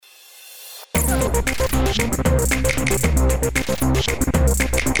Help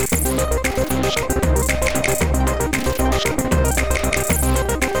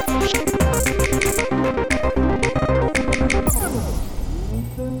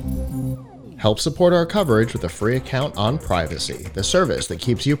support our coverage with a free account on Privacy, the service that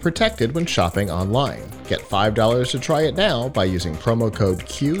keeps you protected when shopping online. Get $5 to try it now by using promo code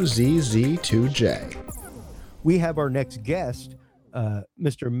QZZ2J. We have our next guest,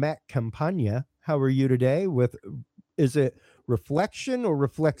 Mr. Matt Campagna. How are you today? Is it Reflection or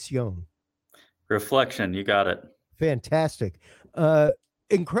Reflexion? Reflection, you got it. Fantastic.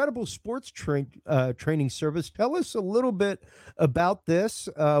 Incredible sports training service. Tell us a little bit about this,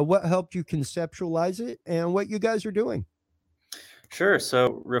 what helped you conceptualize it, and what you guys are doing. Sure.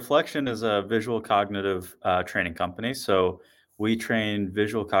 So Reflection is a visual cognitive training company. So we train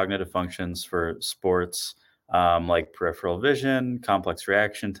visual cognitive functions for sports like peripheral vision, complex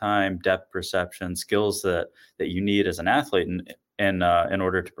reaction time, depth perception, skills that you need as an athlete in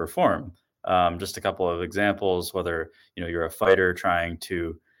order to perform. Just a couple of examples, whether you're a fighter trying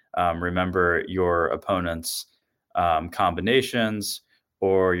to remember your opponent's combinations,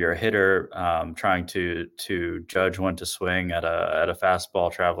 or you're a hitter trying to judge when to swing at a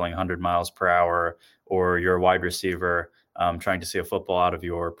fastball traveling 100 miles per hour, or you're a wide receiver trying to see a football out of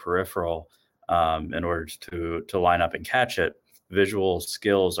your peripheral in order to line up and catch it. Visual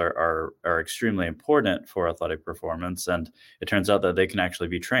skills are extremely important for athletic performance, and it turns out that they can actually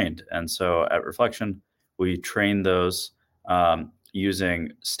be trained. And so at Reflection, we train those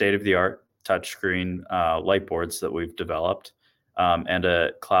using state-of-the-art touchscreen light boards that we've developed, and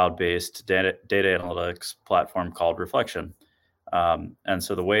a cloud-based data analytics platform called Reflection. And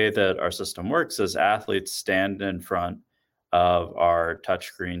so the way that our system works is athletes stand in front of our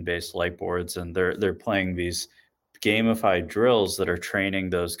touchscreen-based light boards, and they're playing these gamified drills that are training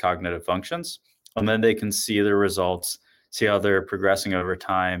those cognitive functions, and then they can see the results, see how they're progressing over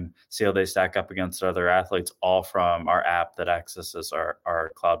time, see how they stack up against other athletes, all from our app that accesses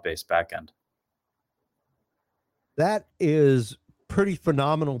our cloud-based backend. That is pretty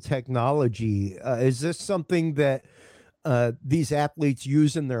phenomenal technology. Is this something that these athletes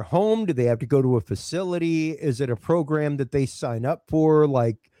use in their home? Do they have to go to a facility? Is it a program that they sign up for,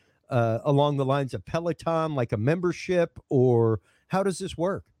 like along the lines of Peloton, like a membership, or how does this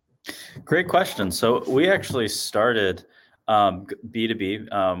work? Great question. So we actually started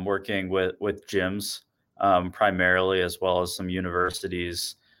B2B, working with gyms primarily, as well as some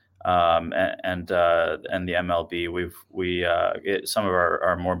universities and the MLB. Some of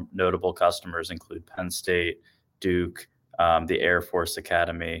our more notable customers include Penn State, Duke, the Air Force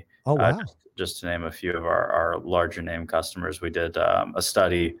Academy. Oh, wow. Just to name a few of our larger name customers. We did a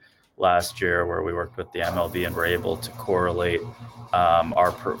study last year where we worked with the MLB and were able to correlate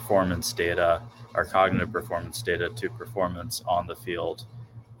our performance data, our cognitive performance data, to performance on the field.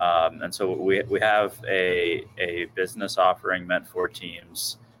 And so we have a business offering meant for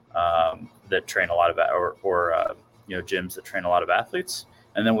teams that train a lot of gyms that train a lot of athletes.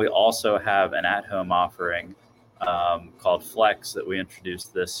 And then we also have an at-home offering called Flex that we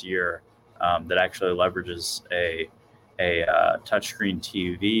introduced this year that actually leverages a touchscreen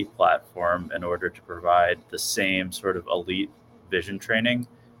TV platform in order to provide the same sort of elite vision training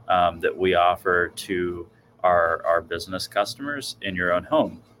that we offer to our business customers in your own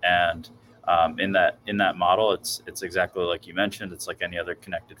home. And in that model, it's exactly like you mentioned. It's like any other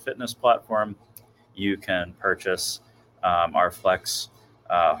connected fitness platform. You can purchase our Flex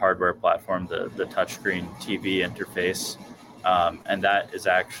hardware platform, the touchscreen TV interface, and that is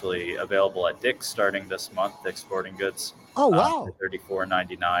actually available at Dick's starting this month, Dick's Sporting Goods. Oh, wow. For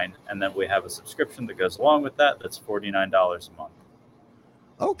 $34.99. And then we have a subscription that goes along with that. That's $49 a month.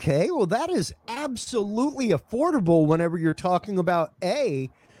 Okay, well, that is absolutely affordable whenever you're talking about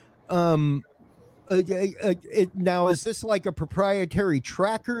now, is this like a proprietary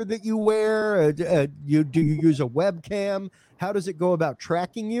tracker that you wear? Do you use a webcam? How does it go about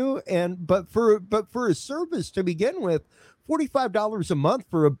tracking you? But for a service to begin with, $45 a month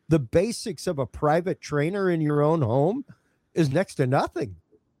for the basics of a private trainer in your own home is next to nothing.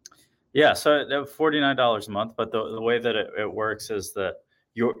 Yeah, so $49 a month, but the way that it works is that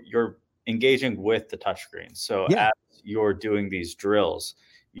you're engaging with the touchscreen. So as you're doing these drills,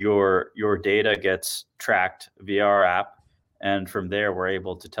 your data gets tracked via our app, and from there we're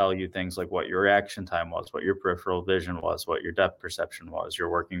able to tell you things like what your reaction time was, what your peripheral vision was, what your depth perception was, your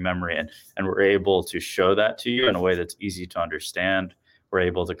working memory, and we're able to show that to you in a way that's easy to understand. We're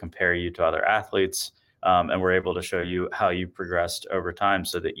able to compare you to other athletes, and we're able to show you how you progressed over time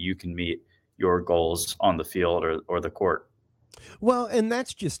so that you can meet your goals on the field or the court. Well, and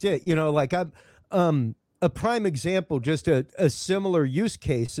that's just it. Like a prime example, just a similar use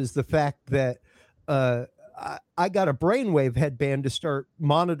case, is the fact that I got a brainwave headband to start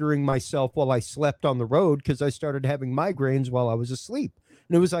monitoring myself while I slept on the road, because I started having migraines while I was asleep.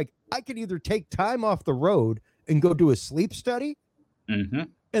 And it was like, I could either take time off the road and go do a sleep study, Mm-hmm.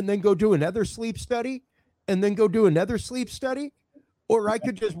 and then go do another sleep study, and then go do another sleep study, or I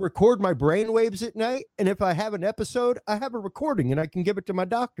could just record my brain waves at night. And if I have an episode, I have a recording and I can give it to my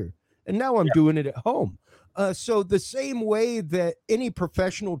doctor. And now I'm doing it at home. So the same way that any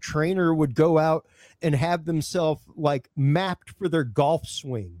professional trainer would go out and have themselves like mapped for their golf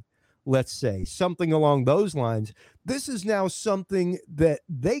swing, let's say, something along those lines, this is now something that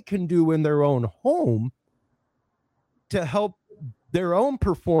they can do in their own home to help their own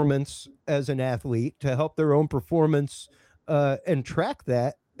performance as an athlete, to help their own performance and track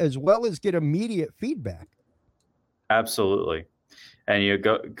that, as well as get immediate feedback. Absolutely. And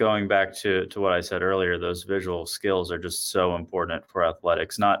going back to what I said earlier, those visual skills are just so important for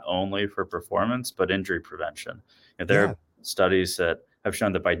athletics, not only for performance, but injury prevention. And there are studies that have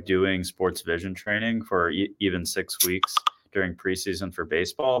shown that by doing sports vision training for even 6 weeks during preseason for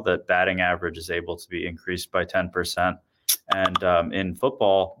baseball, that batting average is able to be increased by 10%. And in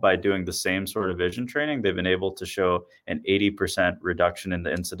football, by doing the same sort of vision training, they've been able to show an 80% reduction in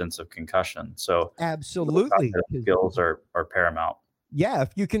the incidence of concussion. So absolutely, skills are paramount. Yeah, if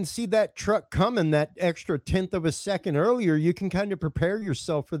you can see that truck coming that extra 1/10 of a second earlier, you can kind of prepare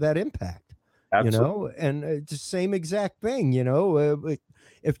yourself for that impact. Absolutely. You know, and it's the same exact thing. You know,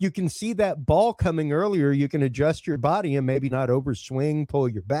 if you can see that ball coming earlier, you can adjust your body and maybe not overswing, pull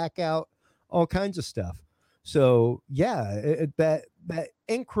your back out, all kinds of stuff. So yeah, that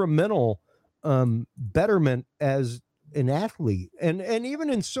incremental betterment as an athlete, and even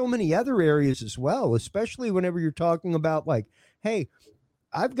in so many other areas as well, especially whenever you're talking about like, hey,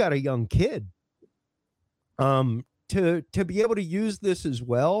 I've got a young kid, to be able to use this as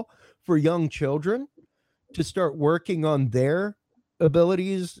well for young children to start working on their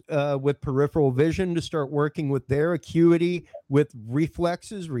abilities with peripheral vision, to start working with their acuity, with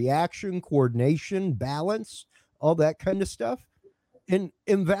reflexes, reaction, coordination, balance, all that kind of stuff, and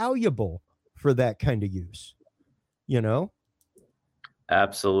invaluable for that kind of use, you know?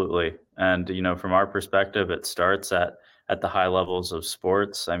 Absolutely. And, from our perspective, it starts at the high levels of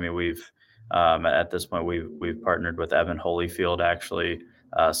sports. I mean, we've, at this point, we've partnered with Evan Holyfield, actually,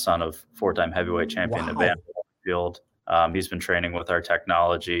 son of 4-time heavyweight champion Evander Holyfield. He's been training with our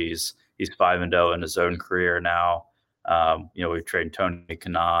technologies. He's 5-0 in his own career now. We've trained Tony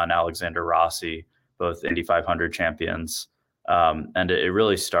Kanaan, Alexander Rossi, both Indy 500 champions. And it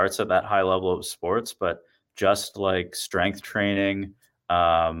really starts at that high level of sports, but just like strength training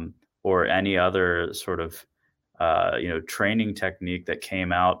or any other sort of, training technique that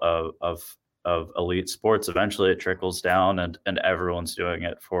came out of elite sports, eventually it trickles down and everyone's doing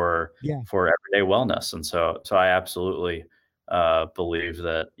it for everyday wellness. And so I absolutely believe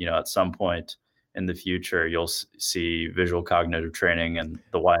that, at some point in the future, you'll see visual cognitive training in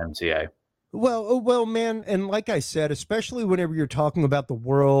the YMCA. Well, man. And like I said, especially whenever you're talking about the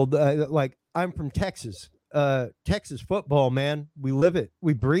world, like I'm from Texas, Texas football, man, we live it,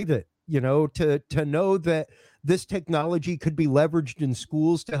 we breathe it, to know that this technology could be leveraged in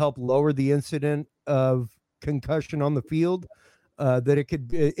schools to help lower the incident of concussion on the field, that it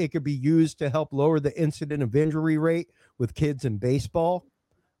could be used to help lower the incident of injury rate with kids in baseball,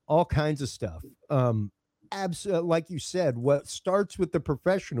 all kinds of stuff. Like you said, what starts with the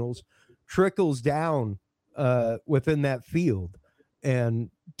professionals trickles down within that field.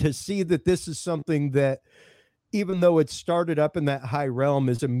 And to see that this is something that, even though it started up in that high realm,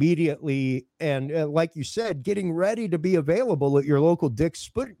 is immediately, and like you said, getting ready to be available at your local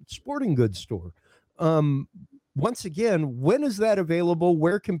Dick's Sporting Goods store. Once again, when is that available?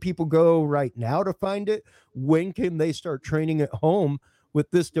 Where can people go right now to find it? When can they start training at home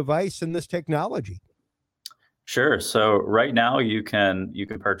with this device and this technology? Sure. So right now you can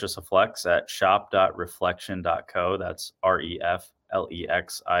purchase a Flex at shop.reflexion.co. That's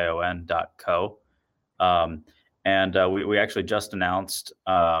REFLEXION.co. And we actually just announced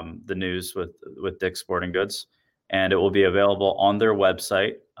the news with Dick's Sporting Goods, and it will be available on their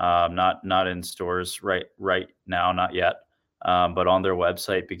website, not in stores right now, not yet, but on their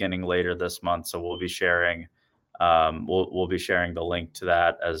website beginning later this month. So we'll be sharing the link to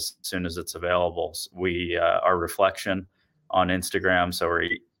that as soon as it's available. We are Reflexion on Instagram, so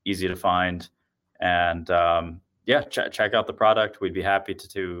we're easy to find. And check out the product. We'd be happy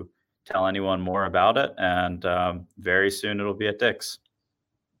to tell anyone more about it. And very soon it'll be at Dick's.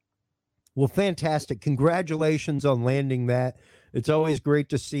 Well, fantastic. Congratulations on landing that. It's always great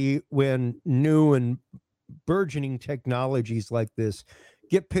to see when new and burgeoning technologies like this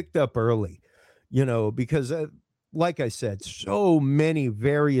get picked up early, because like I said, so many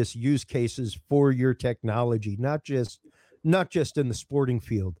various use cases for your technology, not just in the sporting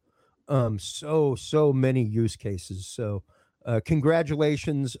field. So many use cases. So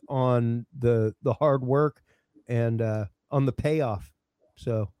congratulations on the hard work and on the payoff.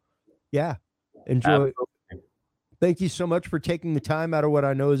 So yeah, enjoy. Absolutely. Thank you so much for taking the time out of what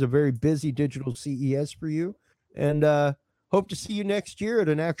I know is a very busy digital CES for you, and hope to see you next year at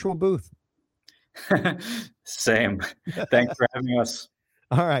an actual booth. Same. Thanks for having us.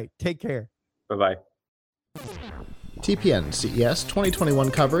 All right. Take care. Bye-bye. TPN CES 2021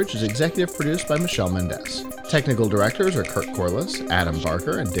 coverage is executive produced by Michelle Mendez. Technical directors are Kurt Corliss, Adam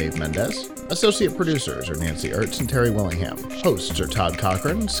Barker, and Dave Mendez. Associate producers are Nancy Ertz and Terry Willingham. Hosts are Todd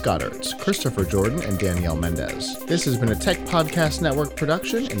Cochran, Scott Ertz, Christopher Jordan, and Danielle Mendez. This has been a Tech Podcast Network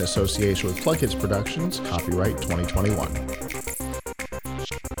production in association with Plug Hits Productions, copyright 2021.